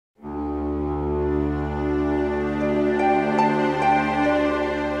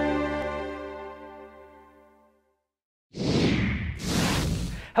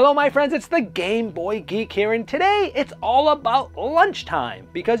Hello my friends, it's the Game Boy Geek here, and today it's all about lunchtime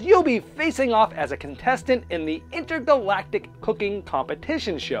because you'll be facing off as a contestant in the intergalactic cooking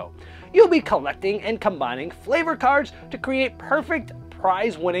competition show. You'll be collecting and combining flavor cards to create perfect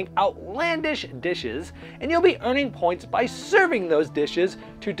prize-winning outlandish dishes, and you'll be earning points by serving those dishes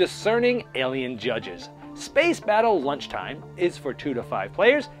to discerning alien judges. Space Battle Lunchtime is for 2 to 5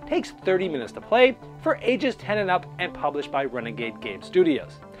 players, takes 30 minutes to play, for ages 10 and up, and published by Renegade Game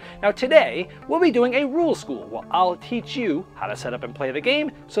Studios. Now today, we'll be doing a rule school where I'll teach you how to set up and play the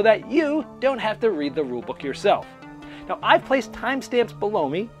game so that you don't have to read the rulebook yourself. Now I've placed timestamps below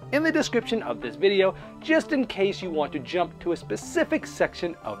me in the description of this video just in case you want to jump to a specific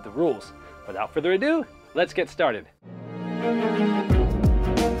section of the rules. Without further ado, let's get started.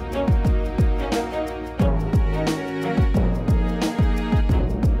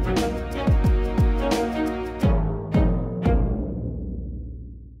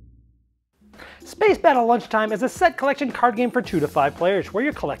 Space Battle Lunchtime is a set collection card game for 2 to 5 players where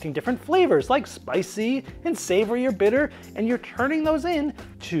you're collecting different flavors like spicy and savory or bitter, and you're turning those in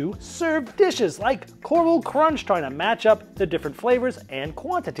to serve dishes like Coral Crunch, trying to match up the different flavors and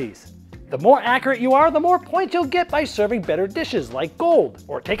quantities. The more accurate you are, the more points you'll get by serving better dishes like gold,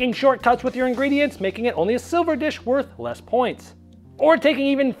 or taking shortcuts with your ingredients, making it only a silver dish worth less points, or taking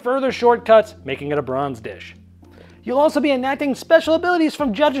even further shortcuts, making it a bronze dish. You'll also be enacting special abilities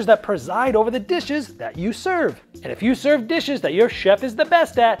from judges that preside over the dishes that you serve. And if you serve dishes that your chef is the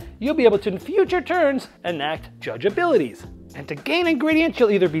best at, you'll be able to in future turns enact judge abilities. And to gain ingredients,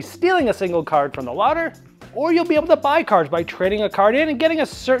 you'll either be stealing a single card from the larder, or you'll be able to buy cards by trading a card in and getting a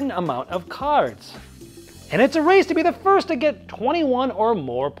certain amount of cards. And it's a race to be the first to get 21 or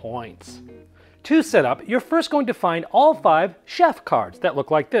more points. To set up, you're first going to find all 5 chef cards that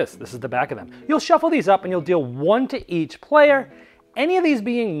look like this. This is the back of them. You'll shuffle these up and you'll deal 1 to each player. Any of these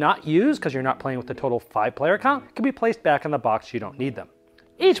being not used, because you're not playing with the total 5-player count, can be placed back in the box. You don't need them.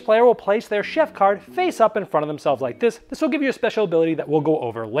 Each player will place their chef card face up in front of themselves like this. This will give you a special ability that we'll go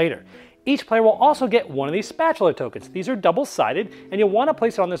over later. Each player will also get one of these spatula tokens. These are double-sided, and you'll want to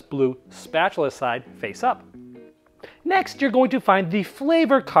place it on this blue spatula side face up. Next, you're going to find the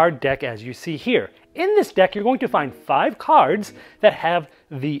flavor card deck as you see here. In this deck, you're going to find 5 cards that have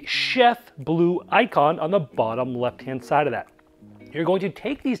the chef blue icon on the bottom left-hand side of that. You're going to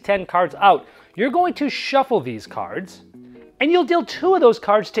take these 10 cards out. You're going to shuffle these cards, and you'll deal 2 of those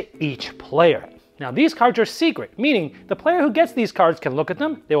cards to each player. Now, these cards are secret, meaning the player who gets these cards can look at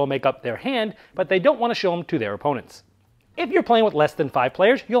them, they will make up their hand, but they don't want to show them to their opponents. If you're playing with less than 5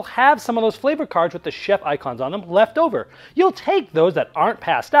 players, you'll have some of those flavor cards with the chef icons on them left over. You'll take those that aren't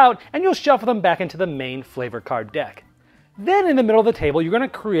passed out and you'll shuffle them back into the main flavor card deck. Then in the middle of the table, you're going to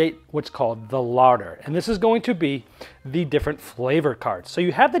create what's called the larder, and this is going to be the different flavor cards. So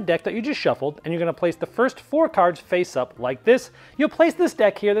you have the deck that you just shuffled, and you're going to place the first 4 cards face up like this. You'll place this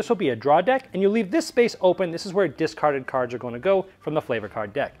deck here. This will be a draw deck, and you'll leave this space open. This is where discarded cards are going to go from the flavor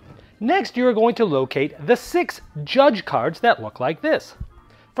card deck. Next, you're going to locate the 6 judge cards that look like this.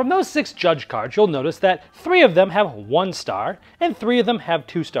 From those 6 judge cards, you'll notice that 3 of them have 1 star and 3 of them have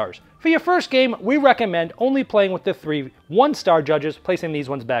 2 stars. For your first game, we recommend only playing with the 3 1-star judges, placing these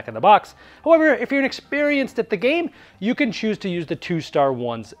ones back in the box. However, if you're inexperienced at the game, you can choose to use the 2-star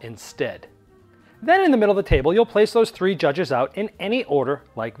ones instead. Then in the middle of the table, you'll place those 3 judges out in any order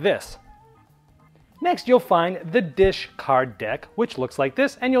like this. Next, you'll find the dish card deck, which looks like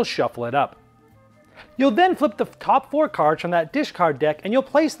this, and you'll shuffle it up. You'll then flip the top 4 cards from that dish card deck, and you'll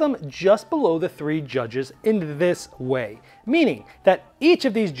place them just below the 3 judges in this way, meaning that each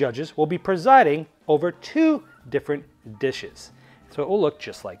of these judges will be presiding over 2 different dishes. So it will look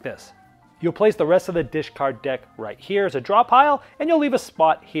just like this. You'll place the rest of the dish card deck right here as a draw pile, and you'll leave a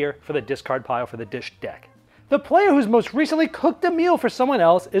spot here for the discard pile for the dish deck. The player who's most recently cooked a meal for someone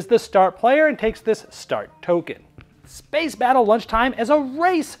else is the start player and takes this start token. Space Battle Lunchtime is a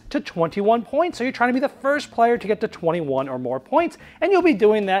race to 21 points, so you're trying to be the first player to get to 21 or more points, and you'll be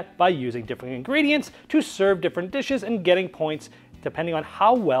doing that by using different ingredients to serve different dishes and getting points depending on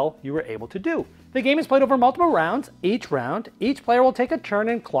how well you were able to do. The game is played over multiple rounds. Each player will take a turn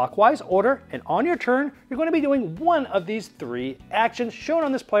in clockwise order, and on your turn, you're going to be doing one of these 3 actions shown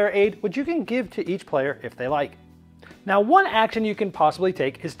on this player aid, which you can give to each player if they like. Now, one action you can possibly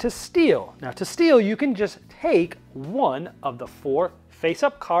take is to steal. Now, to steal, you can just take one of the 4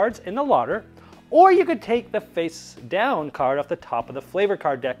 face-up cards in the larder, or you could take the face-down card off the top of the flavor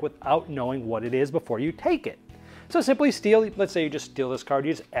card deck without knowing what it is before you take it. So simply steal, let's say you just steal this card,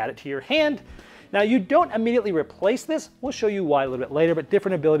 you just add it to your hand. Now you don't immediately replace this, we'll show you why a little bit later, but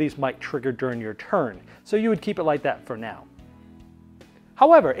different abilities might trigger during your turn. So you would keep it like that for now.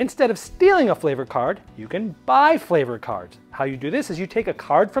 However, instead of stealing a flavor card, you can buy flavor cards. How you do this is you take a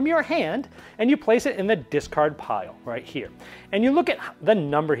card from your hand and you place it in the discard pile right here. And you look at the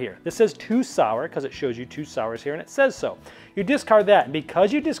number here. This says 2 sour because it shows you 2 sours here and it says so. You discard that, and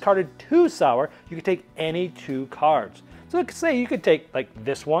because you discarded 2 sour, you can take any 2 cards. So let's say you could take like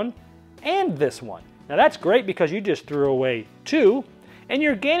this one and this one. Now that's great because you just threw away 2 and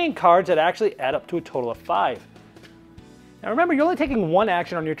you're gaining cards that actually add up to a total of 5. Now remember, you're only taking 1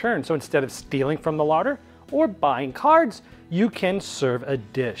 action on your turn, so instead of stealing from the larder or buying cards, you can serve a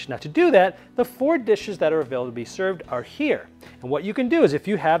dish. Now to do that, the 4 dishes that are available to be served are here. And what you can do is if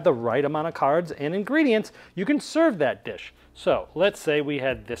you have the right amount of cards and ingredients, you can serve that dish. So let's say we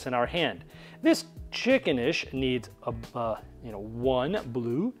had this in our hand. This chicken dish needs 1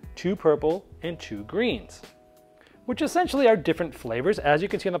 blue, 2 purple, and 2 greens, which essentially are different flavors. As you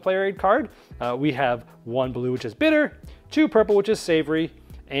can see on the player aid card, we have 1 blue, which is bitter, 2 purple, which is savory,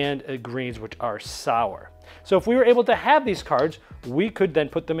 and greens, which are sour. So if we were able to have these cards, we could then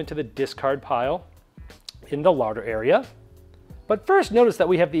put them into the discard pile in the larder area. But first notice that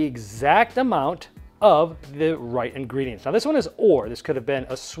we have the exact amount of the right ingredients. Now this one is or. This could have been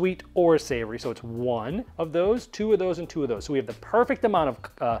a sweet or a savory, so it's 1 of those, 2 of those, and 2 of those. So we have the perfect amount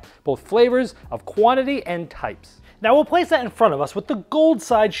of both flavors, of quantity, and types. Now we'll place that in front of us with the gold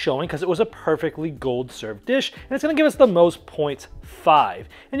side showing because it was a perfectly gold served dish, and it's going to give us the most points, 5.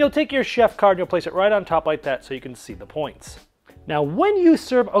 And you'll take your chef card and you'll place it right on top like that so you can see the points. Now when you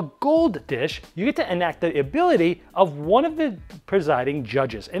serve a gold dish, you get to enact the ability of one of the presiding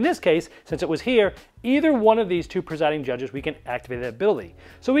judges. In this case, since it was here, either one of these 2 presiding judges, we can activate the ability.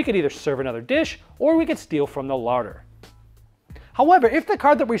 So we could either serve another dish or we could steal from the larder. However, if the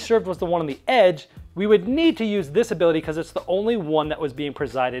card that we served was the one on the edge, we would need to use this ability because it's the only one that was being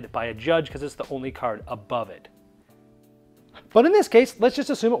presided by a judge because it's the only card above it. But in this case, let's just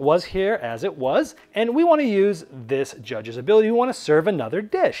assume it was here as it was, and we want to use this judge's ability. We want to serve another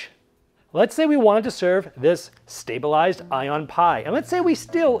dish. Let's say we wanted to serve this stabilized ion pie, and let's say we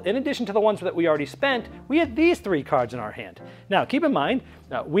still, in addition to the ones that we already spent, we had these 3 cards in our hand. Now keep in mind,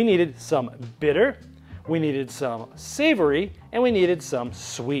 we needed some bitter, we needed some savory, and we needed some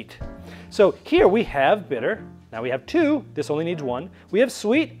sweet. So here we have bitter, now we have 2, this only needs 1. We have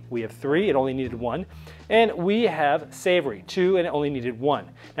sweet, we have 3, it only needed 1. And we have savory, 2, and it only needed 1.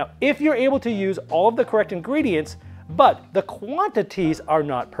 Now if you're able to use all of the correct ingredients, but the quantities are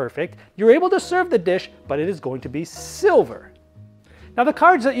not perfect, you're able to serve the dish, but it is going to be silver. Now the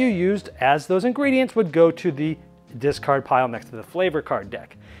cards that you used as those ingredients would go to the discard pile next to the flavor card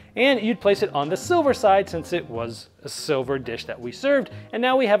deck. And you'd place it on the silver side since it was a silver dish that we served, and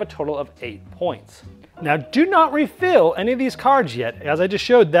now we have a total of 8 points. Now do not refill any of these cards yet. As I just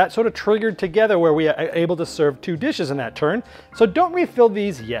showed, that sort of triggered together where we are able to serve 2 dishes in that turn. So don't refill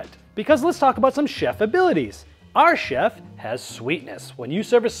these yet, because let's talk about some chef abilities. Our chef has sweetness. When you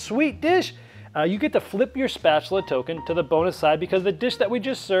serve a sweet dish, you get to flip your spatula token to the bonus side because the dish that we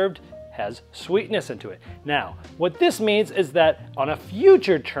just served has sweetness into it. Now, what this means is that on a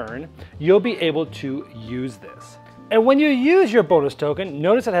future turn, you'll be able to use this. And when you use your bonus token,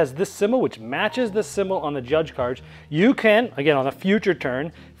 notice it has this symbol which matches the symbol on the judge cards. You can, again on a future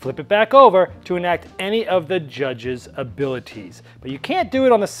turn, flip it back over to enact any of the judge's abilities. But you can't do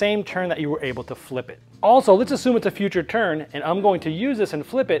it on the same turn that you were able to flip it. Also, let's assume it's a future turn and I'm going to use this and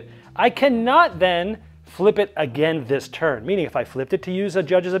flip it. I cannot then flip it again this turn, meaning if I flipped it to use a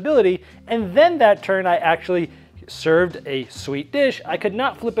judge's ability and then that turn I actually served a sweet dish, I could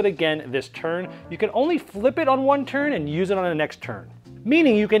not flip it again this turn. You can only flip it on one turn and use it on the next turn.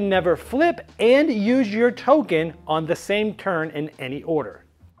 Meaning you can never flip and use your token on the same turn in any order.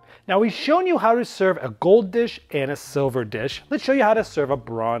 Now we've shown you how to serve a gold dish and a silver dish. Let's show you how to serve a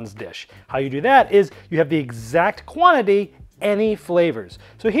bronze dish. How you do that is you have the exact quantity, any flavors.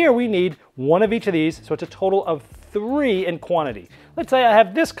 So here we need 1 of each of these, so it's a total of 3 in quantity. Let's say I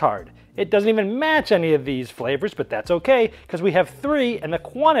have this card. It doesn't even match any of these flavors, but that's okay because we have 3 and the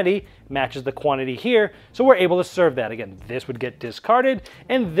quantity matches the quantity here, so we're able to serve that. Again, this would get discarded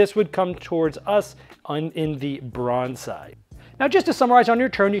and this would come towards us in the bronze side. Now just to summarize, on your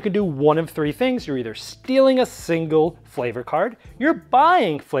turn you can do 1 of 3 things. You're either stealing a single flavor card, you're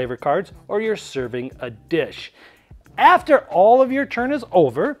buying flavor cards, or you're serving a dish. After all of your turn is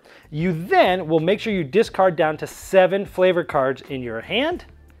over, you then will make sure you discard down to 7 flavor cards in your hand.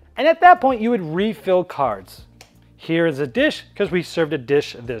 And at that point, you would refill cards. Here is a dish, because we served a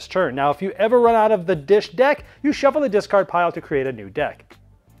dish this turn. Now, if you ever run out of the dish deck, you shuffle the discard pile to create a new deck.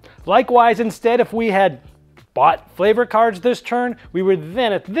 Likewise, instead, if we had bought flavor cards this turn, we would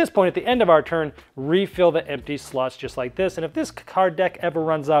then, at this point, at the end of our turn, refill the empty slots just like this. And if this card deck ever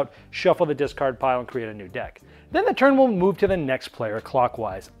runs out, shuffle the discard pile and create a new deck. Then the turn will move to the next player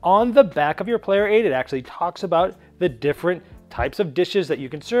clockwise. On the back of your player aid, it actually talks about the different types of dishes that you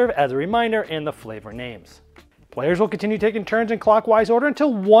can serve as a reminder and the flavor names. Players will continue taking turns in clockwise order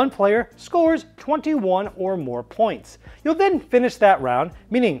until one player scores 21 or more points. You'll then finish that round,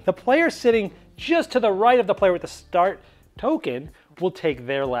 meaning the player sitting just to the right of the player with the start token will take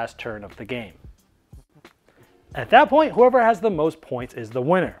their last turn of the game. At that point, whoever has the most points is the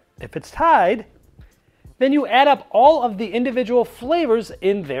winner. If it's tied, then you add up all of the individual flavors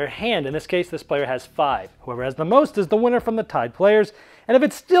in their hand. In this case, this player has 5. Whoever has the most is the winner from the tied players. And if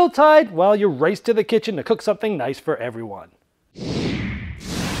it's still tied, well, you race to the kitchen to cook something nice for everyone.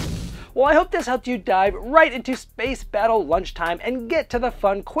 Well, I hope this helped you dive right into Space Battle Lunchtime and get to the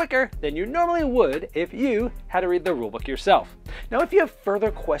fun quicker than you normally would if you had to read the rulebook yourself. Now, if you have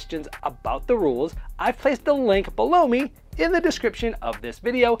further questions about the rules, I've placed the link below me in the description of this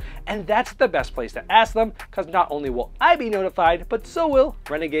video, and that's the best place to ask them, because not only will I be notified, but so will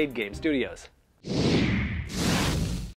Renegade Game Studios.